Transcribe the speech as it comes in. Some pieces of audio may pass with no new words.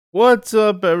What's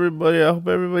up, everybody? I hope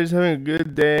everybody's having a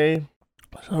good day.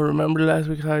 So, remember last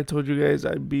week how I told you guys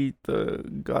I beat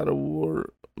the God of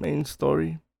War main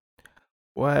story?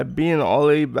 Well, I beat an all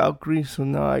A Valkyrie, so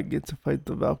now I get to fight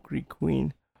the Valkyrie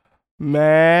Queen.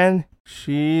 Man,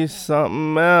 she's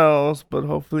something else, but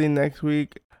hopefully next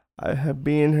week I have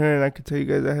beaten her and I can tell you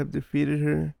guys I have defeated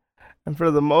her. And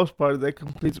for the most part, that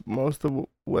completes most of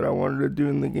what I wanted to do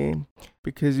in the game.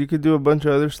 Because you could do a bunch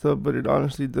of other stuff, but it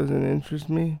honestly doesn't interest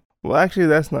me. Well, actually,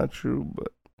 that's not true, but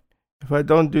if I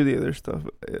don't do the other stuff,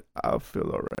 I'll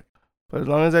feel alright. But as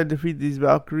long as I defeat these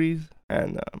Valkyries,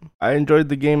 and I enjoyed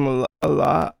the game a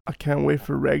lot, I can't wait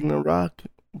for Ragnarok.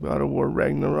 God of War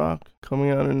Ragnarok coming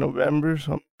out in November,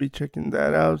 so I'll be checking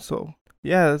that out. So,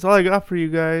 yeah, that's all I got for you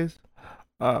guys.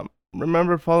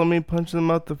 Remember, follow me, Punch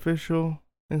Them Out Official,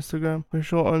 Instagram,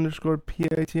 official underscore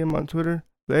PITM on Twitter.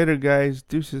 Later, guys.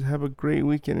 Deuces. Have a great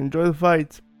weekend. Enjoy the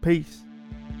fights. Peace.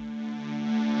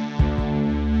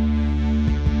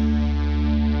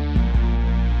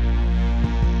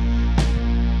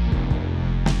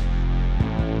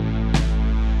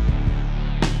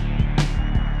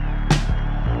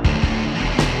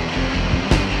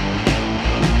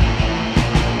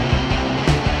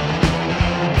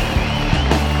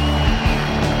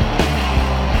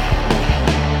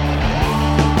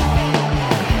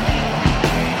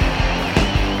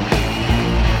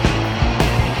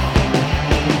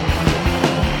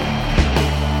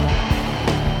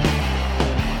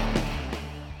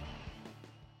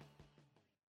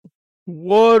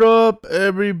 What up,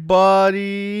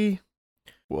 everybody?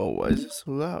 Whoa, why is it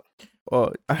so loud?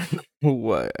 Oh, I know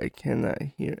why. I cannot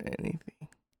hear anything.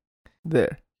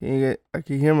 There. I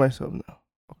can hear myself now.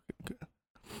 Okay, good.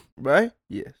 Right?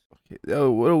 Yes. Okay.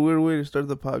 Oh, what a weird way to start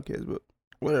the podcast, but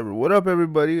whatever. What up,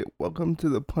 everybody? Welcome to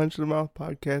the Punch the Mouth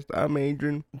podcast. I'm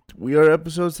Adrian. We are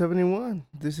episode 71.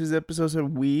 This is episode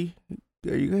 7.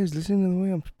 Are you guys listening to the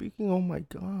way I'm speaking? Oh my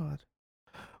god.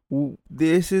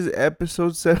 This is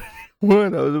episode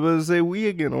 71. I was about to say we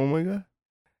again. Oh my god.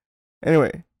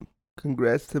 Anyway,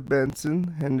 congrats to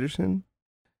Benson Henderson.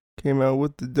 Came out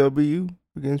with the W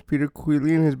against Peter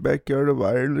Queally in his backyard of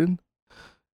Ireland.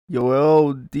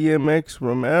 Yoel DMX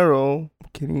Romero. I'm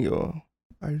kidding, Yoel.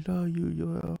 I love you,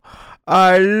 Yoel.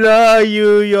 I love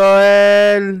you,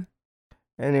 Yoel.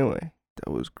 Anyway,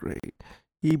 that was great.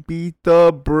 He beat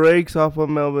the brakes off of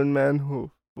Melvin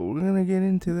Manhoef. But we're going to get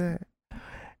into that.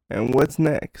 And what's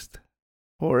next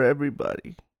for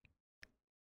everybody?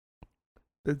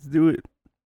 Let's do it.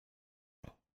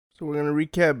 So we're gonna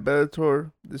recap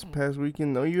Bellator this past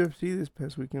weekend. No UFC this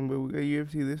past weekend, but we got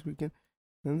UFC this weekend.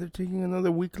 And they're taking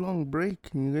another week-long break.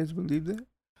 Can you guys believe that?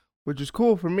 Which is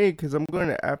cool for me because I'm going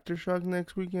to Aftershock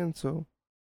next weekend, so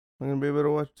I'm gonna be able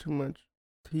to watch too much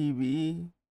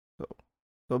TV.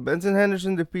 So Benson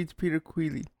Henderson defeats Peter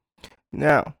Queally.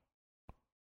 Now,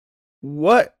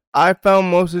 what I found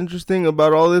most interesting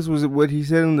about all this was what he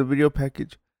said in the video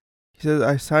package. He says,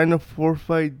 I signed a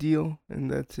 4-fight deal, and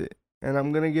that's it. And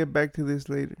I'm going to get back to this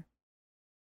later.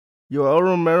 Yoel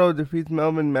Romero defeats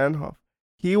Melvin Manhoef.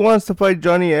 He wants to fight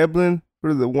Johnny Eblen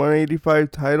for the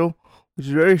 185 title, which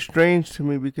is very strange to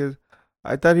me because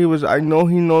I know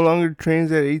he no longer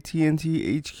trains at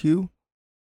AT&T HQ,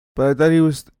 but I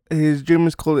thought his gym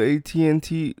is called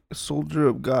AT&T Soldier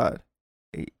of God.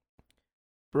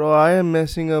 Bro, I am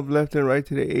messing up left and right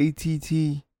today.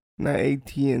 ATT, not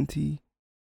AT&T.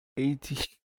 AT.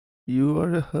 You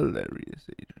are hilarious,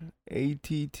 Adrian.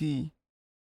 ATT.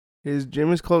 His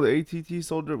gym is called ATT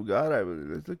Soldier of God, I believe.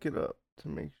 Let's look it up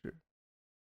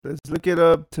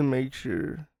to make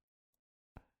sure.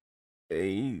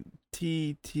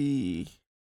 ATT.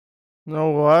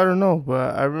 No, well, I don't know,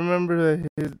 but I remember that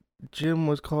his gym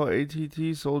was called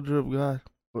ATT Soldier of God.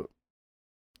 But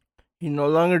he no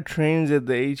longer trains at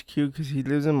the HQ because he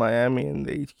lives in Miami and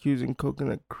the HQ is in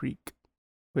Coconut Creek.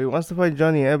 But he wants to fight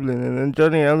Johnny Eblen, and then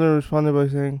Johnny Eblen responded by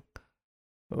saying,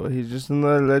 "Oh, he's just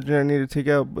another legend I need to take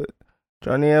out." But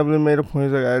Johnny Eblen made a point.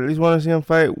 He's like, I at least want to see him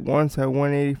fight once at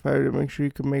 185 to make sure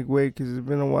he can make weight because it's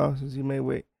been a while since he made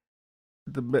weight.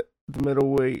 The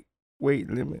middleweight weight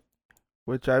limit,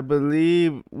 which I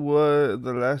believe was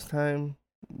the last time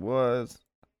was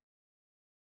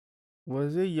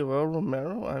it Yoel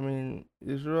Romero? I mean,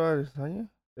 Israel Adesanya?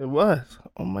 It was.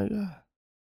 Oh my god.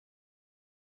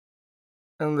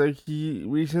 And like he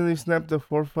recently snapped a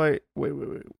 4-fight. Wait.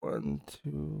 1,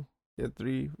 2, yeah,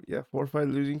 3, yeah, 4-fight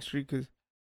losing streak because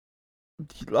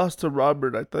he lost to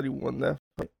Robert. I thought he won that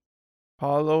fight.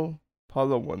 Paulo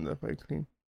won that fight clean.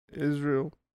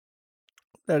 Israel.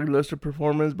 Lackluster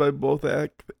performance by both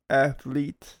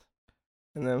athletes.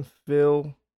 And then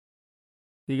Phil.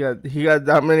 He got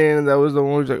dominated, and that was the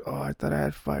one who's like, oh, I thought I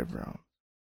had 5 rounds.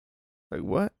 Like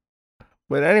what?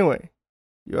 But anyway,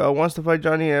 Yoel wants to fight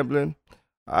Johnny Eblen.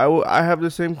 I have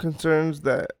the same concerns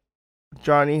that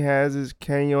Johnny has. Is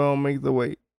can Yoel make the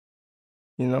weight?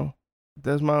 You know,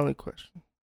 that's my only question.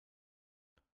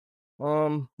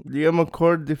 Leah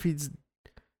McCord defeats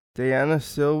Diana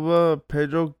Silva.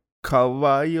 Pedro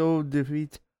Carvalho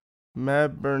defeats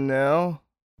Matt Burnell.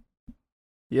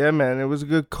 Yeah, man, it was a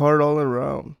good card all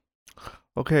around.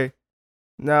 Okay,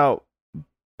 now,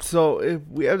 so if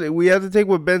we have to take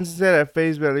what Benson said at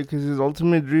face value, because his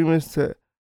ultimate dream is to.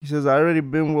 He says, "I already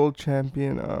been world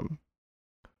champion.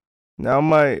 Now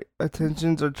my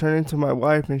attentions are turning to my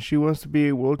wife, and she wants to be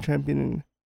a world champion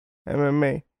in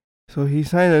MMA." So he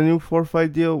signed a new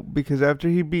 4-fight deal because after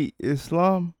he beat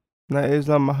Islam, not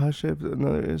Islam Makhachev,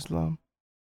 another Islam,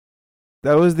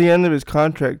 that was the end of his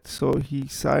contract. So he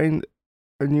signed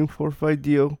a new 4-fight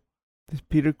deal. This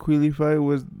Peter Queally fight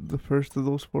was the first of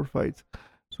those 4 fights.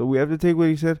 So we have to take what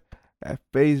he said at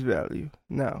face value.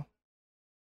 Now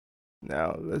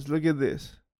let's look at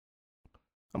this.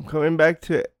 I'm coming back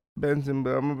to Benson,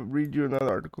 but I'm gonna read you another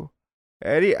article.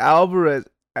 Eddie Alvarez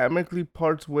amicably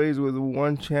parts ways with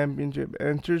one championship,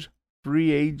 enters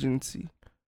free agency.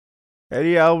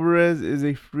 Eddie Alvarez is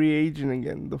a free agent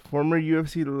again. The former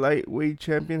UFC lightweight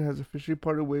champion has officially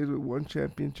parted ways with one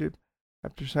championship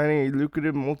after signing a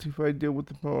lucrative multi-fight deal with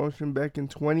the promotion back in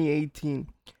 2018.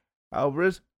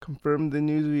 Alvarez confirmed the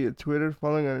news via Twitter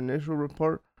following an initial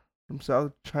report from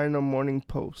South China Morning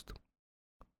Post.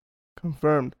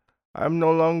 Confirmed. I'm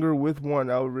no longer with one,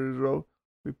 Alvarez wrote.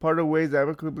 We parted ways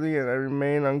amicably and I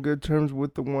remain on good terms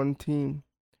with the one team.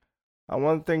 I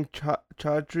want to thank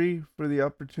Chatri for the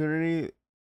opportunity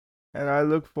and I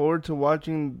look forward to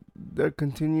watching their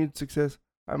continued success.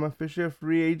 I'm officially a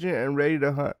free agent and ready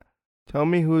to hunt. Tell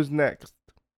me who's next.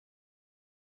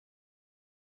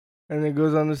 And it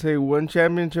goes on to say, one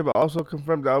championship also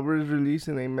confirmed Alvarez released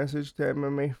in a message to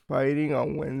MMA Fighting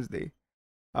on Wednesday.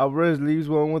 Alvarez leaves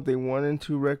one with a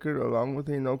 1-2 record along with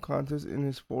a no contest in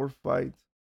his 4 fights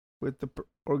with the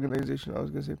organization. I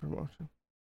was going to say promotion.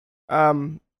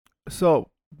 So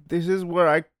this is where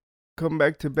I come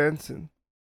back to Benson.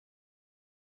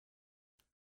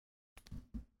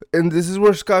 And this is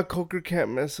where Scott Coker can't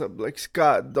mess up. Like,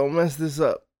 Scott, don't mess this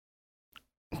up.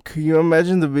 Can you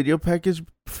imagine the video package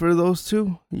for those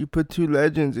two? You put 2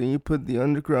 legends and you put the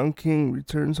Underground King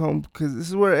returns home. Because this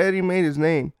is where Eddie made his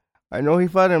name. I know he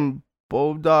fought in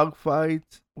Bulldog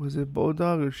fights. Was it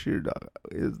Bulldog or Sheerdog?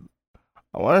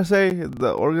 I want to say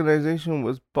the organization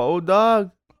was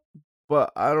Bulldog,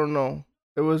 but I don't know.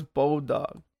 It was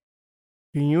Bulldog.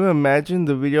 Can you imagine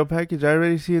the video package? I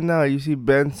already see it now. You see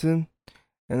Benson,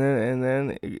 and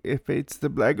then it fades to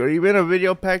black, or even a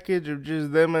video package of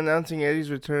just them announcing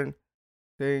Eddie's return,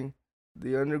 saying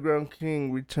the Underground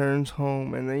King returns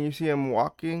home, and then you see him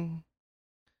walking.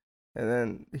 And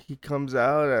then he comes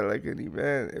out at like an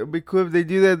event. It would be cool if they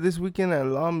do that this weekend at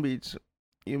Long Beach.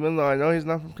 Even though I know he's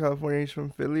not from California, he's from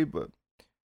Philly, but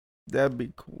that'd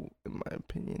be cool in my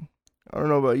opinion. I don't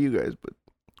know about you guys, but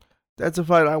that's a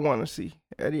fight I want to see.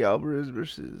 Eddie Alvarez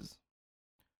versus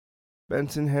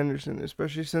Benson Henderson,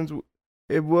 especially since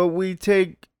if we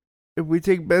take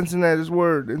Benson at his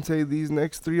word and say these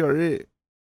next 3 are it,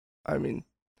 I mean,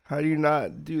 how do you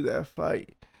not do that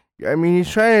fight? I mean, he's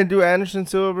trying to do Anderson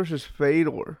Silva versus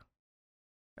Fedor.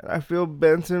 And I feel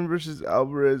Benson versus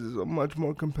Alvarez is a much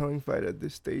more compelling fight at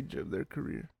this stage of their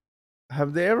career.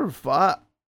 Have they ever fought?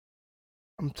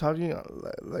 I'm talking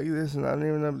like this, and I don't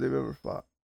even know if they've ever fought.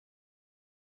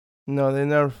 No, they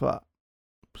never fought.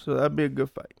 So that'd be a good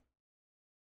fight.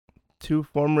 2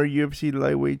 former UFC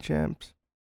lightweight champs.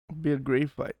 It'd be a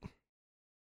great fight.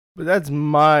 But that's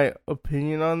my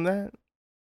opinion on that.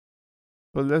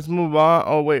 But let's move on.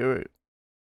 Oh, wait.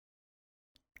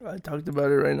 I talked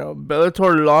about it right now.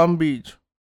 Bellator Long Beach.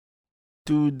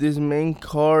 Dude, this main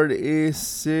card is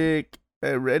sick.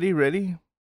 Ready?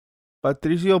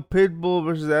 Patricio Pitbull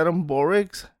versus Adam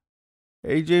Borics.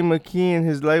 AJ McKee in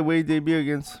his lightweight debut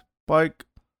against Spike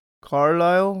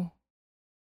Carlisle.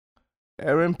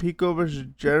 Aaron Pico versus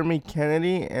Jeremy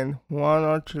Kennedy. And Juan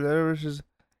Archuleta versus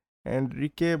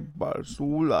Enrique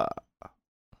Barzula.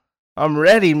 I'm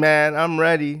ready, man. I'm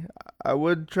ready. I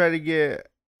would try to get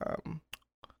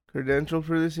credential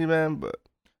for this event, but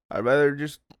I'd rather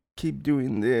just keep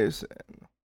doing this and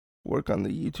work on the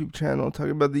YouTube channel.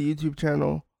 Talking about the YouTube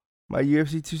channel, my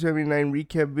UFC 279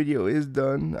 recap video is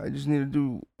done. I just need to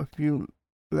do a few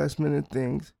last minute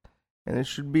things, and it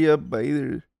should be up by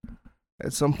either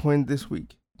at some point this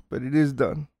week. But it is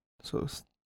done, so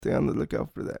stay on the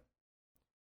lookout for that.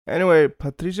 Anyway,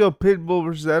 Patricio Pitbull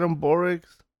versus Adam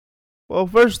Borics. Well,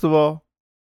 first of all,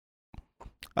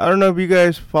 I don't know if you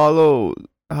guys follow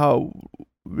how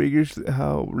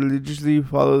how religiously you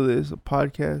follow this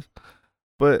podcast,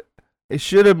 but it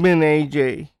should have been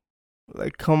AJ.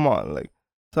 Like, come on, like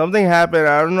something happened.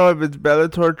 I don't know if it's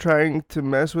Bellator trying to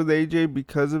mess with AJ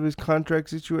because of his contract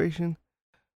situation.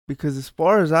 Because as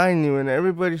far as I knew, and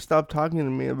everybody stopped talking to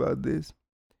me about this,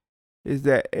 is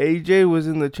that AJ was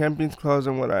in the Champions Clause,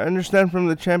 and what I understand from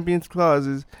the Champions Clause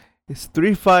is it's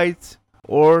 3 fights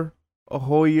or a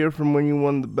whole year from when you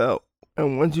won the belt.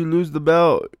 And once you lose the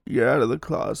belt, you're out of the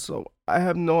clause. So I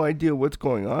have no idea what's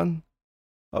going on.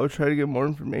 I'll try to get more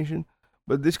information.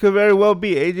 But this could very well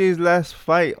be AJ's last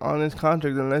fight on his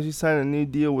contract unless he signed a new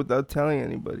deal without telling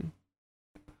anybody.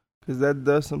 Because that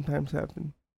does sometimes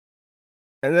happen.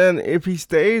 And then if he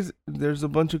stays, there's a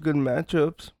bunch of good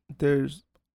matchups. There's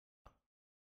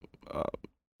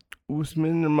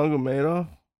Usman Nurmagomedov,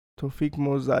 Tofik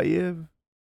Mozayev.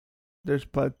 There's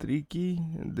Patricky,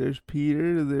 there's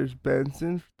Peter, there's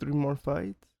Benson, 3 more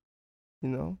fights. You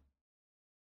know?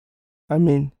 I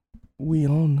mean, we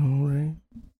all know, right?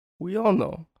 We all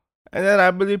know. And then I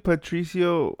believe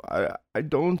Patricio, I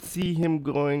don't see him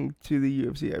going to the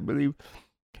UFC. I believe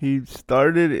he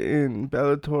started in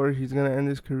Bellator. He's going to end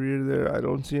his career there. I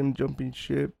don't see him jumping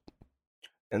ship.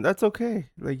 And that's okay.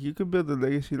 Like, you could build a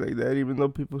legacy like that, even though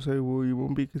people say, well, you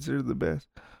won't be considered the best.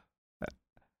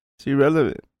 It's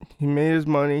irrelevant. He made his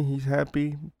money. He's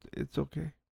happy. It's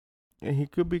okay. And he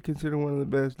could be considered one of the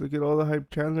best. Look at all the hype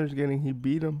Chandler's getting. He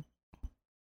beat him.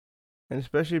 And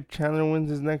especially if Chandler wins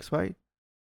his next fight,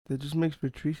 that just makes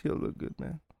Patricio look good,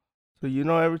 man. So, you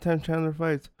know, every time Chandler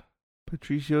fights,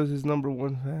 Patricio's his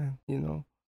 #1 fan, you know.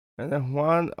 And then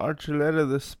Juan Archuleta,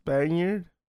 the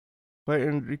Spaniard, fight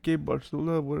Enrique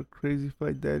Barzola. What a crazy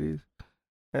fight that is.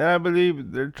 And I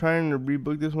believe they're trying to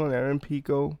rebook this one. Aaron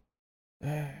Pico.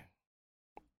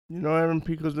 You know, Aaron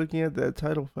Pico's looking at that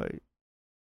title fight.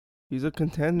 He's a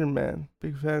contender, man.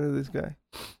 Big fan of this guy.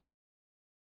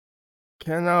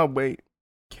 Cannot wait.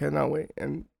 Cannot wait.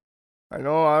 And I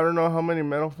don't know how many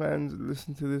metal fans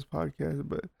listen to this podcast,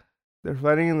 but they're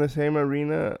fighting in the same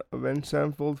arena. Avenged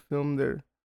Sevenfold filmed their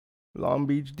Long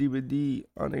Beach DVD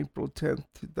on April 10th,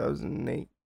 2008.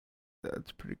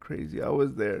 That's pretty crazy. I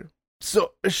was there.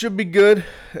 So it should be good.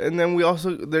 And then we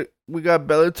got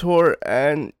Bellator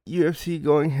and UFC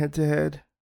going head to head.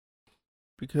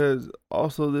 Because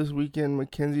also this weekend,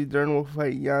 Mackenzie Dern will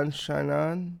fight Yan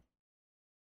Xiaonan.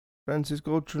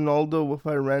 Francisco Trinaldo will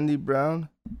fight Randy Brown.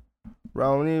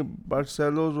 Raoni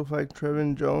Barcelos will fight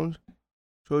Trevin Jones.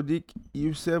 Sodiq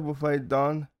Youssef will fight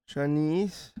Don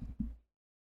Shanice.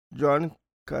 John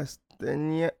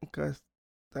Castaneda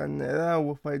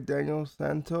will fight Daniel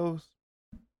Santos.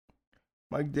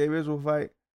 Mike Davis will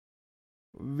fight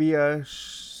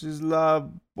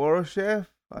Vyacheslav Boroshev.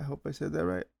 I hope I said that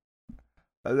right.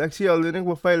 Alexei Oleinik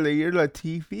will fight Yair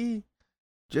Latifi.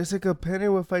 Jessica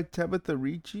Penne will fight Tabitha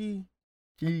Ricci.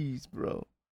 Jeez, bro.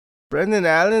 Brendan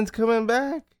Allen's coming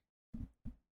back.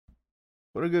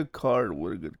 What a good card.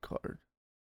 What a good card.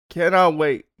 Cannot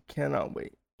wait. Cannot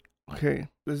wait. Okay,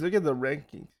 let's look at the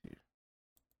rankings here.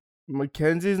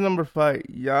 Mackenzie's number 5.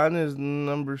 Yan is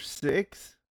number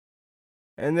 6.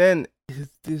 And then, is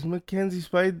this Mackenzie's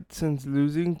fight since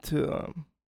losing to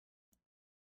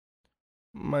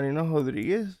Marina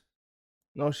Rodriguez?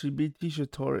 No, she beat Tisha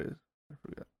Torres. I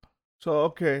forgot. So,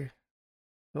 okay.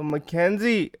 So,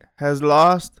 Mackenzie has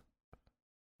lost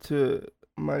to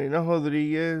Marina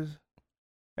Rodriguez.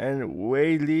 And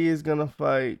Wei Li is going to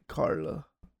fight Carla.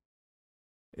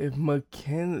 If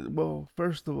Mackenzie... Well,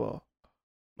 first of all,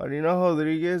 Marina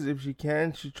Rodriguez, if she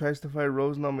can, she tries to fight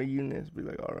Rose Namajunas. Be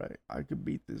like, alright, I could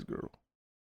beat this girl.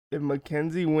 If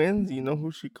Mackenzie wins, you know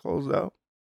who she calls out?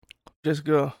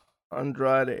 Jessica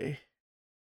Andrade.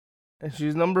 And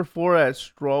she's number 4 at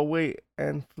strawweight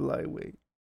and flyweight.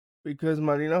 Because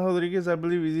Marina Rodriguez, I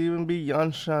believe, is even beat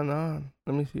Yan Xiaonan.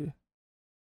 Let me see.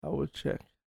 I will check.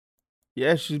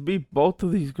 Yeah, she's beat both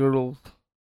of these girls.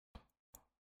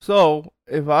 So,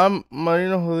 if I'm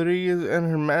Marina Rodriguez and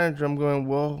her manager, I'm going,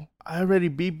 well, I already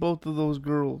beat both of those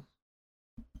girls.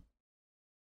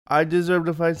 I deserve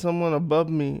to fight someone above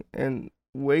me. And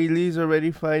Wei Li's already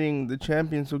fighting the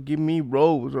champion, so give me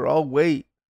Rose or I'll wait.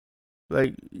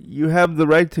 Like, you have the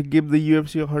right to give the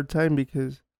UFC a hard time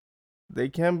because they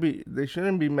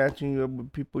shouldn't be matching you up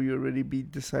with people you already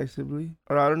beat decisively.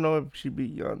 Or I don't know if she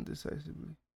beat Yan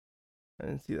decisively. I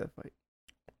didn't see that fight.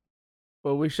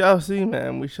 But we shall see,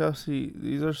 man. We shall see.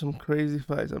 These are some crazy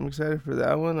fights. I'm excited for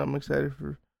that one. I'm excited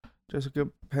for Jessica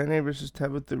Penne versus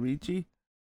Tabitha Ricci.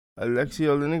 Alexei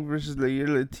Oleinik versus Yair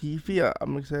Latifi.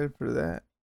 I'm excited for that.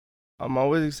 I'm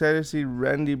always excited to see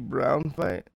Randy Brown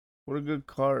fight. What a good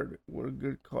card. What a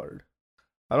good card.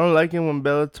 I don't like it when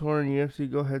Bellator and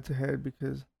UFC go head to head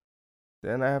because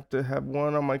then I have to have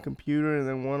one on my computer and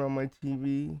then one on my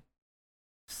TV.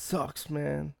 Sucks,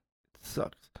 man. It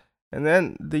sucks. And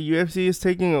then the UFC is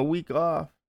taking a week off.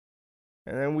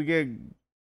 And then we get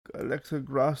Alexa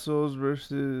Grassos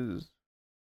versus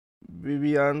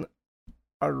Vivian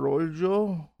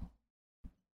Arroyo.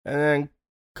 And then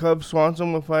Cub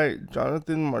Swanson will fight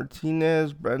Jonathan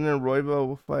Martinez. Brandon Royval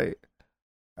will fight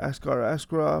Askar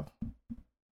Askarov.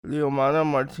 Leomana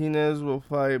Martinez will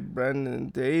fight Brandon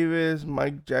Davis.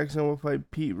 Mike Jackson will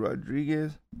fight Pete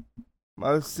Rodriguez.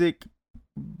 Malsik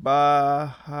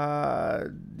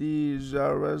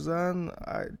Bahadijarazan,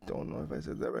 I don't know if I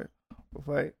said that right, will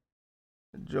fight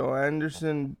Joe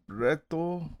Anderson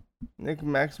Breto. Nick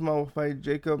Maxima will fight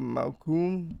Jacob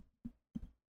Malkoum.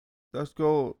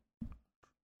 Dusko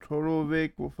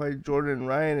Todorovic will fight Jordan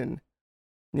Ryan. And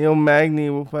Neil Magny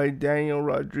will fight Daniel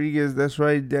Rodriguez. That's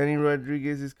right, Danny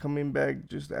Rodriguez is coming back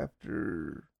just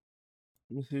after,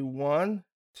 let me see, 1,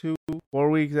 2, 4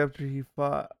 weeks after he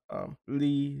fought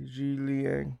Li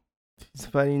Jiliang. He's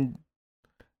fighting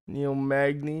Neil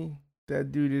Magny.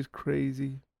 That dude is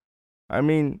crazy. I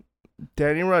mean,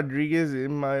 Danny Rodriguez,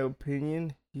 in my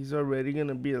opinion, he's already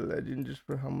gonna be a legend just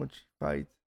for how much he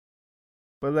fights.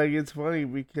 But like, it's funny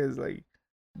because like,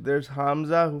 there's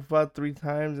Hamza who fought 3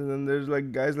 times, and then there's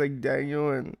like guys like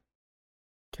Daniel and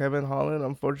Kevin Holland.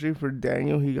 Unfortunately for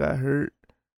Daniel, he got hurt,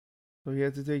 so he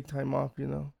had to take time off, you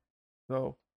know.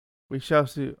 So we shall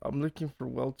see. I'm looking for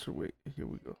welterweight. Here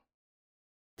we go.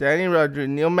 Danny Rodriguez.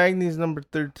 Neil Magny is number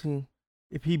 13.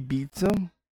 If he beats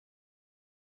him,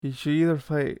 he should either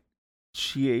fight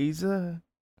Chiesa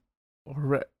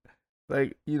or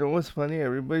like, you know what's funny?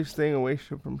 Everybody's staying away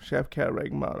from Shavkat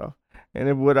Rakhmonov. And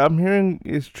if what I'm hearing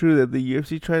is true, that the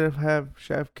UFC tried to have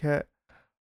Shavkat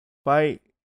fight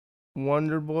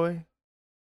Wonder Boy,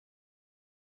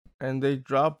 and they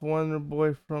dropped Wonder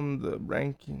Boy from the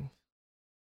rankings.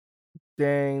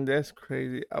 Dang, that's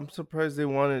crazy. I'm surprised they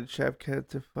wanted Shavkat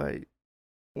to fight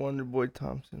Wonder Boy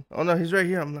Thompson. Oh no, he's right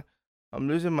here. I'm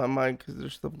losing my mind because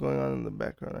there's stuff going on in the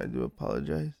background. I do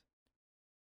apologize.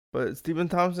 But Stephen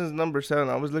Thompson's number 7.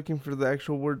 I was looking for the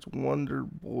actual words Wonder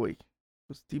Boy.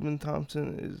 So Stephen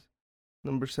Thompson is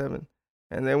number 7.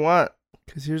 And they want,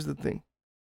 because here's the thing.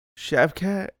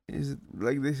 Shavkat is,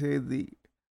 like they say, the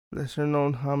lesser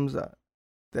known Hamza.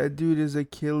 That dude is a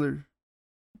killer.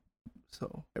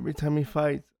 So every time he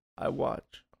fights, I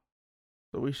watch.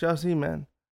 So we shall see, man.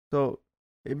 So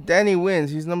if Danny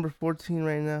wins, he's number 14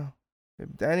 right now.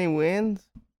 If Danny wins,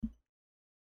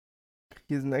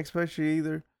 his next fight should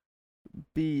either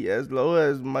be as low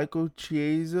as Michael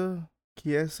Chiesa,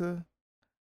 Shavkat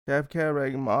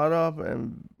Rakhmonov,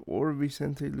 and or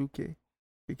Vicente Luque.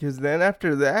 Because then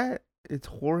after that, it's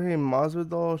Jorge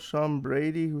Masvidal, Sean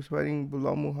Brady, who's fighting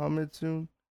Bilal Muhammad soon,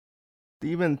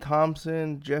 Stephen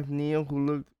Thompson, Jeff Neal, who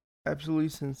looked absolutely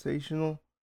sensational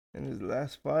in his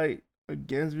last fight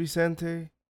against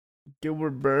Vicente.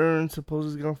 Gilbert Burns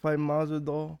supposedly gonna fight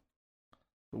Masvidal.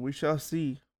 So we shall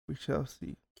see. We shall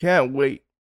see. Can't wait.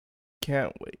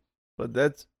 Can't wait. But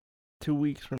that's 2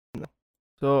 weeks from now.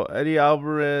 So Eddie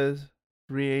Alvarez,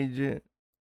 free agent.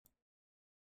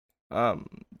 Now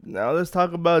let's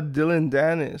talk about Dylan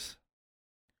Dennis.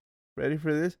 Ready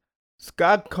for this?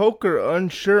 Scott Coker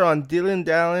unsure on Dylan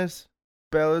Dennis'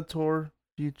 Bellator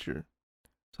future.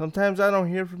 Sometimes I don't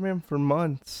hear from him for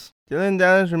months. Dylan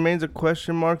Dennis remains a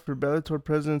question mark for Bellator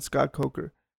president Scott Coker.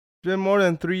 It's been more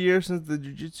than 3 years since the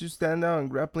jiu-jitsu standout and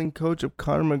grappling coach of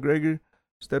Conor McGregor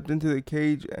stepped into the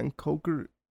cage, and Coker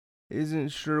isn't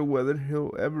sure whether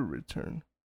he'll ever return.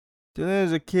 Dylan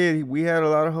is a kid we had a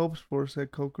lot of hopes for,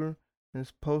 said Coker in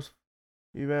his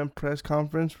post-event press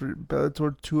conference for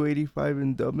Bellator 285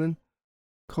 in Dublin.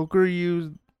 Coker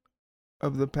used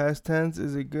of the past tense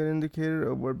is a good indicator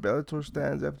of where Bellator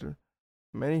stands after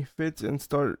many fits and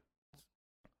starts.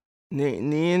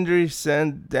 Knee injuries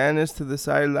sent Dennis to the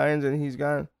sidelines, and he's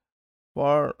gotten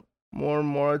far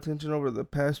more attention over the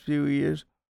past few years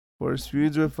for his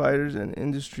feuds with fighters and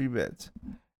industry vets.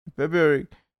 In February,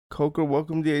 Coker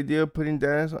welcomed the idea of putting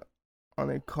Dennis on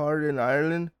a card in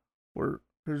Ireland, where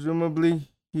presumably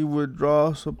he would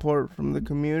draw support from the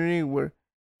community where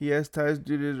he has ties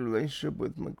due to his relationship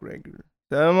with McGregor.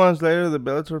 7 months later, the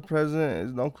Bellator president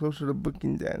is no closer to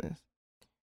booking Dennis.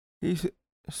 He's a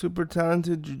super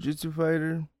talented jiu-jitsu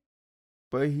fighter,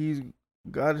 but he's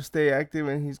got to stay active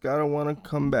and he's got to want to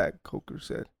come back, Coker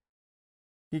said.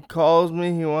 He calls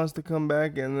me, he wants to come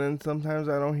back, and then sometimes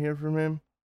I don't hear from him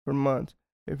for months.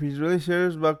 If he's really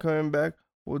serious about coming back,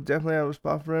 we'll definitely have a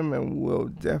spot for him, and we'll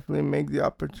definitely make the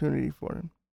opportunity for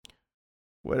him.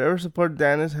 Whatever support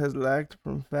Dennis has lacked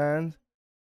from fans,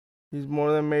 he's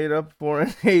more than made up for in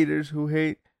haters who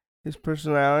hate his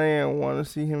personality and want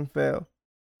to see him fail.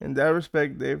 In that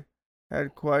respect, they've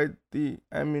had quite the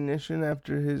ammunition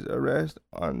after his arrest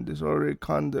on disorderly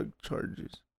conduct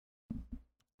charges.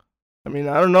 I mean,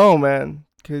 I don't know, man,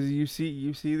 because you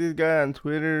see this guy on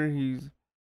Twitter. He's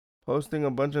posting a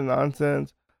bunch of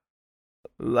nonsense.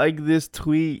 Like this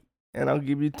tweet, and I'll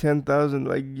give you 10,000.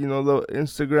 Like the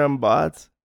Instagram bots.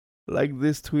 Like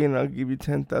this tweet, and I'll give you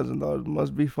 $10,000.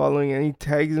 Must be following, and he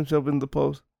tags himself in the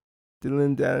post.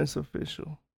 Dillon Danis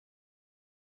official.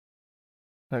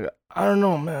 Like, I don't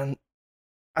know, man.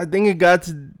 I think it got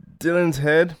to Dillon's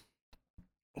head.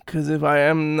 Because if I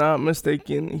am not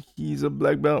mistaken, he's a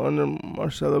black belt under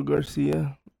Marcelo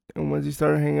Garcia. And once he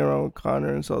started hanging around with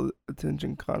Conor and saw the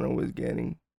attention Conor was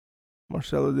getting,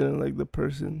 Marcelo didn't like the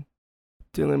person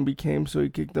Dillon became, so he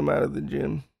kicked him out of the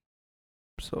gym.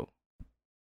 So,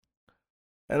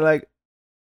 and like,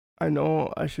 I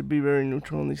know I should be very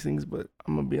neutral on these things, but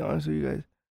I'm going to be honest with you guys.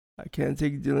 I can't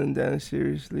take Dillon Danis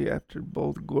seriously after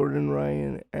both Gordon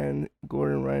Ryan and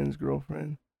Gordon Ryan's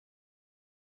girlfriend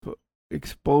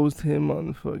exposed him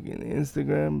on fucking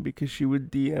Instagram because she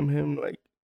would DM him like,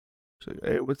 she's like,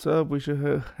 "Hey, what's up? We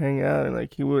should hang out," and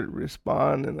like he would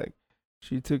respond, and like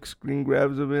she took screen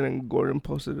grabs of it, and Gordon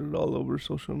posted it all over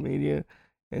social media,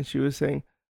 and she was saying,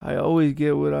 "I always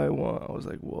get what I want." I was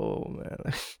like, "Whoa, man!"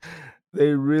 Like,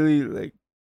 they really like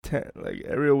 10. Like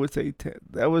Ariel would say 10.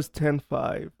 That was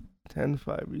 10-5.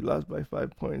 10-5. You lost by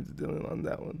 5 points, Dillon, on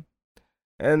that one.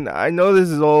 And I know this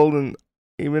is old, and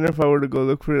even if I were to go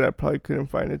look for it, I probably couldn't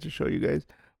find it to show you guys.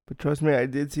 But trust me, I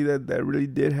did see that really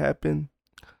did happen.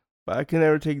 But I can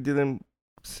never take Dillon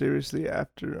seriously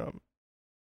after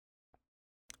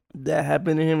that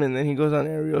happened to him. And then he goes on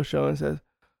Ariel's show and says,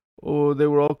 "Oh, they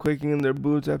were all quaking in their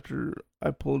boots after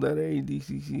I pulled out of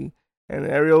ADCC." And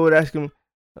Ariel would ask him,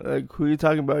 like, "Who are you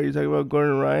talking about? Are you talking about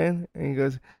Gordon Ryan?" And he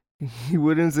goes, he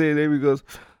wouldn't say it. He goes,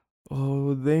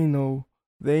 "Oh, they know.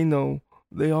 They know.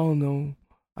 They all know.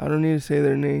 I don't need to say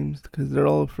their names because they're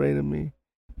all afraid of me."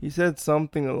 He said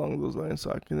something along those lines,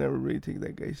 so I can never really take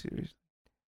that guy seriously.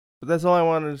 But that's all I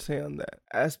wanted to say on that.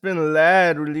 Aspen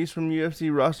Ladd released from UFC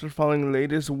roster following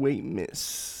latest weight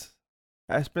miss.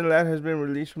 Aspen Ladd has been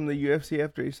released from the UFC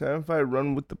after a 7-fight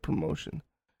run with the promotion.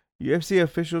 UFC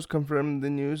officials confirmed the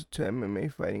news to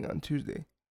MMA Fighting on Tuesday.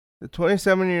 The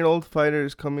 27-year-old fighter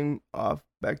is coming off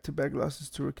back-to-back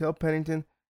losses to Raquel Pennington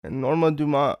and Norma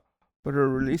Dumont, but her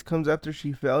release comes after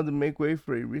she failed to make way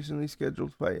for a recently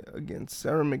scheduled fight against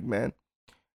Sarah McMahon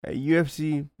at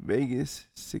UFC Vegas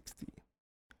 60.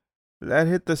 That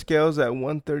hit the scales at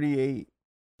 138,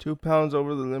 2 pounds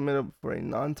over the limit for a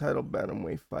non-title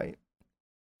bantamweight fight,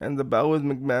 and the bout with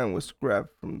McMahon was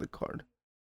scrapped from the card.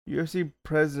 UFC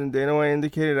President Dana White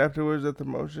indicated afterwards that the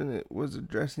promotion was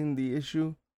addressing the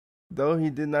issue, though he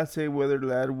did not say whether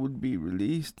Ladd would be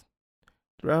released.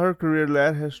 Throughout her career,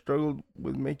 Ladd has struggled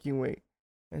with making weight,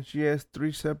 and she has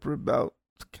 3 separate bouts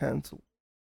canceled.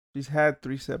 She's had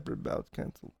 3 separate bouts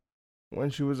canceled when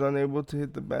she was unable to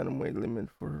hit the bantamweight limit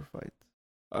for her fights.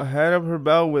 Ahead of her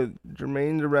bout with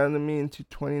Germaine de Randamie in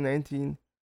 2019,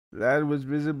 Ladd was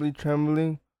visibly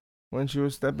trembling when she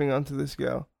was stepping onto the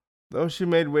scale. Though she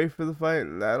made way for the fight,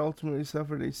 Ladd ultimately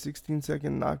suffered a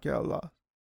 16-second knockout loss,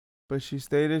 but she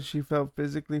stated she felt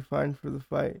physically fine for the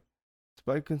fight,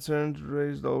 despite concerns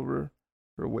raised over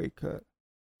her weight cut.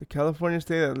 The California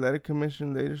State Athletic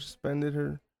Commission later suspended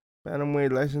her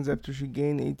bantamweight license after she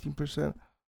gained 18%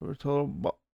 of her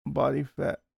total body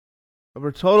fat, of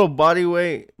her total body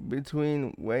weight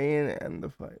between weigh-ins and the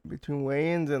fight.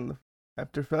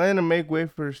 After failing to make way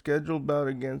for her scheduled bout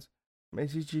against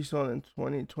Macy Chiasson in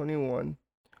 2021,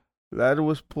 Ladd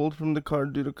was pulled from the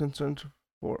card due to concerns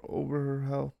over her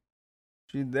health.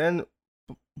 She then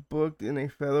booked in a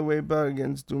featherweight bout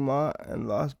against Dumont and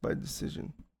lost by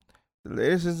decision. The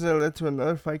latest incident led to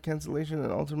another fight cancellation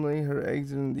and ultimately her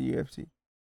exit in the UFC.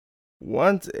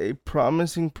 Once a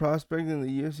promising prospect in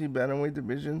the UFC bantamweight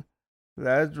division,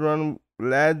 Ladd's run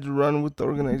with the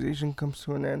organization comes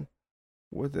to an end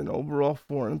with an overall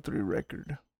 4-3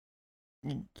 record. I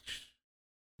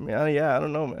mean, I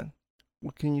don't know, man.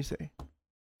 What can you say?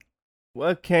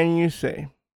 What can you say?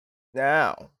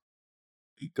 Now,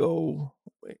 we go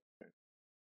with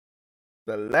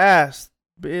the last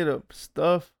bit of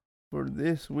stuff for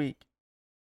this week.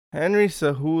 Henry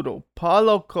Cejudo.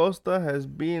 Paulo Costa has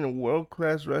been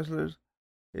world-class wrestlers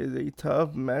is a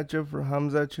tough matchup for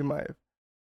Hamza Chimaev.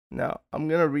 Now, I'm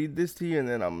going to read this to you, and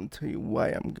then I'm going to tell you why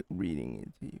I'm reading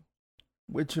it to you.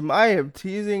 with Chimaev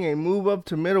teasing a move up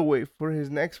to middleweight for his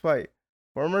next fight.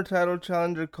 Former title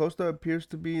challenger Costa appears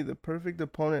to be the perfect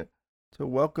opponent to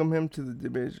welcome him to the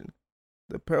division.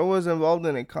 The pair was involved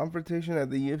in a confrontation at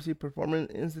the UFC Performance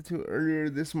Institute earlier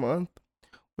this month,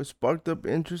 which sparked up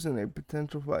interest in a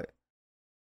potential fight.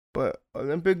 But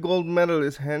Olympic gold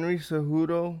medalist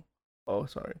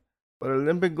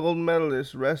Olympic gold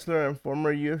medalist, wrestler, and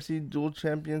former UFC dual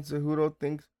champion Cejudo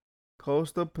thinks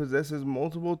Costa possesses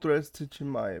multiple threats to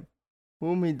Chimaev,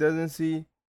 whom he doesn't see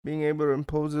being able to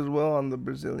impose as well on the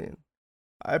Brazilian.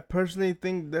 I personally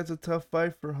think that's a tough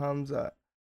fight for Hamzat,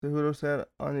 Cejudo said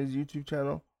on his YouTube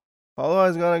channel. Paulo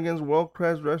has gone against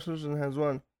world-class wrestlers and has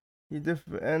won.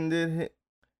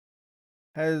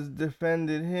 Has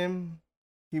defended him.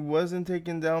 He wasn't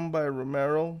taken down by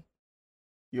Romero.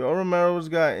 Yoel Romero's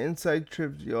got inside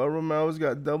trips. Yoel Romero's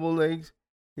got double legs.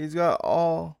 He's got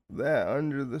all that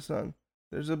under the sun.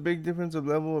 There's a big difference of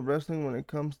level of wrestling when it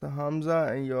comes to Hamza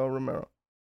and Yoel Romero.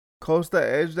 Costa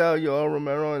edged out Yoel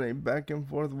Romero in a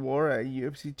back-and-forth war at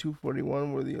UFC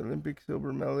 241 where the Olympic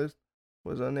silver medalist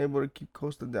was unable to keep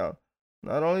Costa down.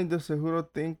 Not only does Cejudo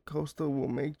think Costa will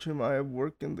make Chimaev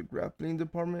work in the grappling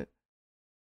department,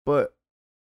 but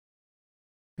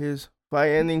his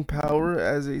fight-ending power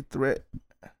as a threat.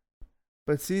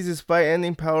 But sees his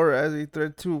fight-ending power as a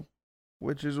threat too,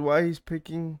 which is why he's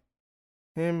picking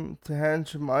him to hand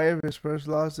Chimaev his first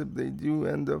loss if they do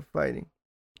end up fighting.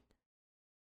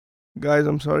 Guys,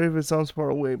 I'm sorry if it sounds far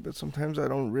away, but sometimes I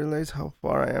don't realize how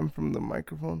far I am from the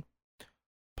microphone.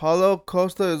 Paulo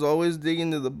Costa is always digging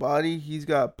to the body. He's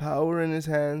got power in his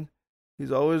hand.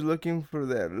 He's always looking for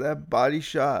that left body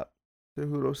shot,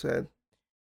 Cejudo said.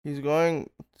 He's going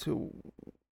to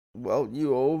welt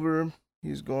you over.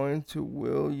 He's going to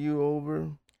will you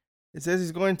over. It says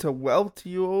he's going to welt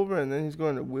you over, and then he's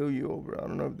going to will you over. I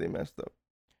don't know if they messed up.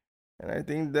 And I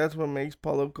think that's what makes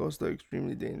Paulo Costa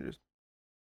extremely dangerous.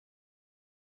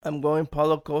 I'm going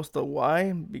Paulo Costa.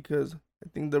 Why? Because I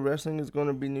think the wrestling is going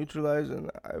to be neutralized,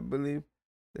 and I believe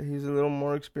that he's a little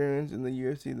more experienced in the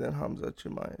UFC than Hamza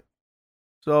Chimaev.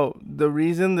 So the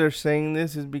reason they're saying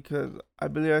this is because I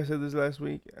believe I said this last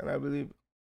week, and I believe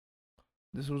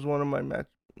this was one of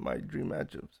my dream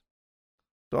matchups.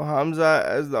 So Hamza,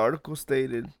 as the article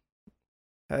stated,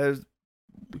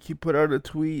 he put out a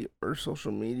tweet or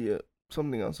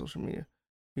something on social media.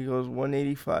 He goes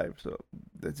 185, so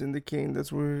that's indicating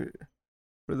that's where,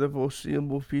 for the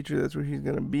foreseeable future, that's where he's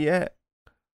going to be at.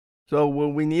 So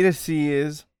what we need to see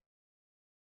is,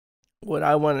 what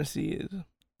I want to see is,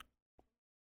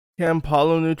 can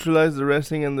Paulo neutralize the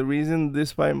wrestling? And the reason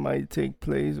this fight might take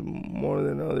place more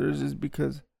than others is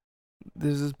because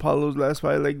this is Paulo's last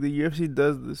fight. Like, the UFC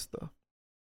does this stuff.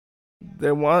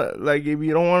 They want, like, if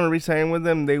you don't want to re-sign with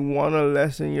them, they want to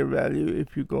lessen your value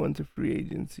if you go into free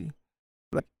agency.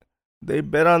 Like, they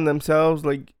bet on themselves,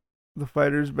 like the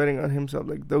fighter's betting on himself.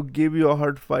 Like, they'll give you a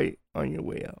hard fight on your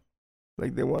way out,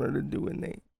 like they wanted to do with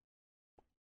Nate.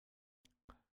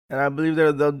 And I believe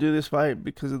that they'll do this fight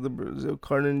because of the Brazil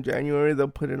card in January. They'll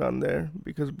put it on there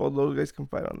because both those guys can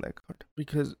fight on that card.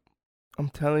 Because I'm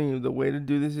telling you, the way to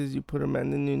do this is you put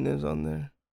Amanda Nunes on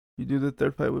there. You do the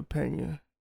third fight with Pena.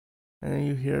 And then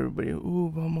you hear everybody, ooh,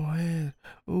 vamos ahead.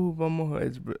 Ooh, vamos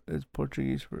ahead. It's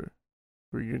Portuguese for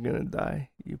you're gonna die.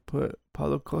 You put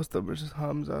Paulo Costa versus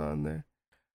Hamza on there.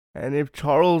 And if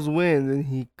Charles wins and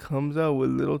he comes out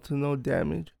with little to no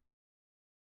damage,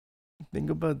 think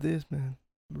about this, man.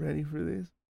 Ready for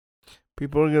this?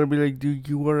 People are gonna be like, dude,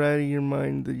 you are out of your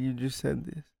mind that you just said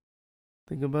this.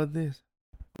 Think about this.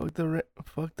 Fuck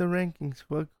the rankings.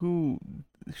 Fuck who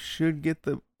should get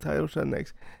the title shot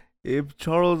next. If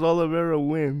Charles Oliveira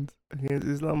wins against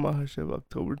Islam Makhachev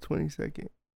October 22nd,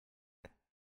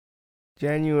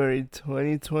 January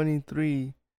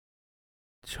 2023,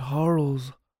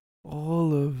 Charles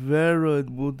Oliveira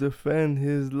will defend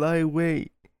his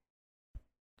lightweight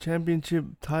championship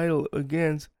title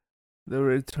against the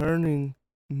returning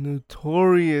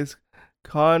notorious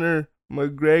Conor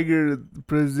McGregor.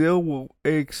 Brazil will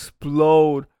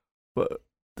explode, but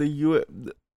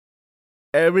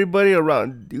everybody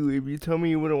around, dude, if you tell me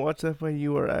you wouldn't watch that fight,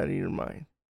 you are out of your mind.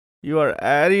 You are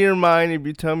out of your mind if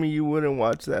you tell me you wouldn't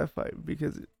watch that fight,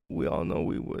 because we all know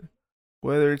we would.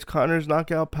 Whether it's Conor's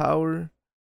knockout power,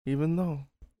 even though,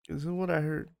 this is what I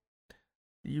heard,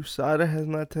 USADA has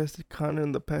not tested Conor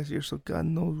in the past year, so God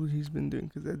knows what he's been doing,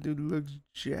 because that dude looks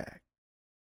jacked.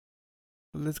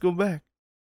 But let's go back.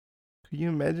 Could you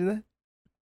imagine that?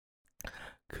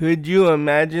 Could you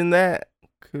imagine that?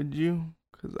 Could you?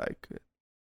 Because I could.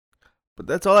 But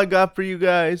that's all I got for you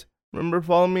guys. Remember,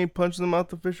 follow me, Punch Them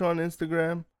Out Official on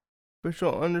Instagram,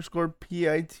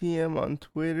 official_PITM on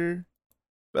Twitter.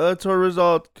 Bellator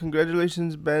result.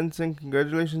 Congratulations, Benson.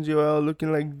 Congratulations, Yoel.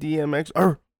 Looking like DMX.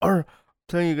 I'm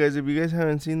telling you guys, if you guys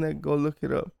haven't seen that, go look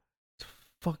it up. It's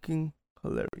fucking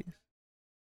hilarious.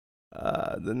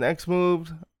 The next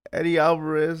move, Eddie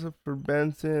Alvarez for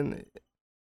Benson.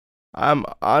 I'm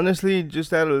honestly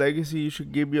just out of legacy. You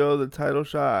should give Yoel the title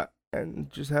shot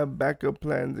and just have backup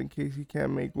plans in case he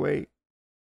can't make weight.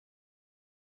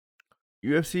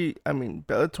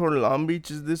 Bellator Long Beach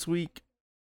is this week.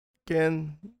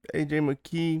 Again, AJ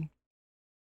McKee,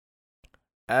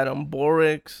 Adam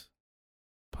Borix,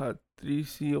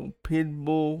 Patricio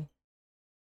Pitbull,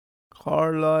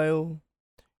 Carlisle.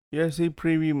 UFC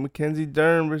preview, Mackenzie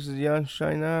Dern versus Yan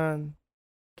Xiaonan.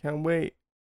 Can't wait.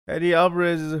 Eddie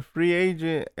Alvarez is a free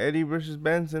agent. Eddie versus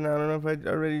Benson. I don't know if I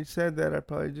already said that. I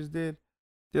probably just did.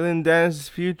 Dylan Dennis'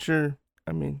 future.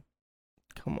 Come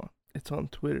on. It's on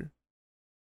Twitter.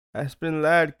 Aspen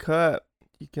Ladd cut.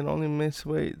 You can only miss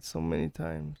weight so many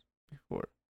times before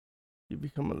you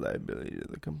become a liability to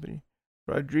the company.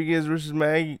 Rodriguez versus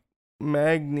Magny.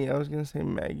 I was going to say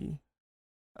Maggie.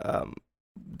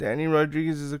 Danny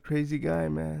Rodriguez is a crazy guy,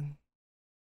 man.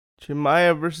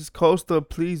 Chimaev versus Costa.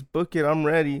 Please book it. I'm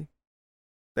ready.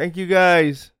 Thank you,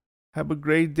 guys. Have a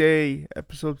great day.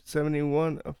 Episode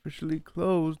 71 officially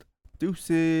closed.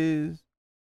 Deuces.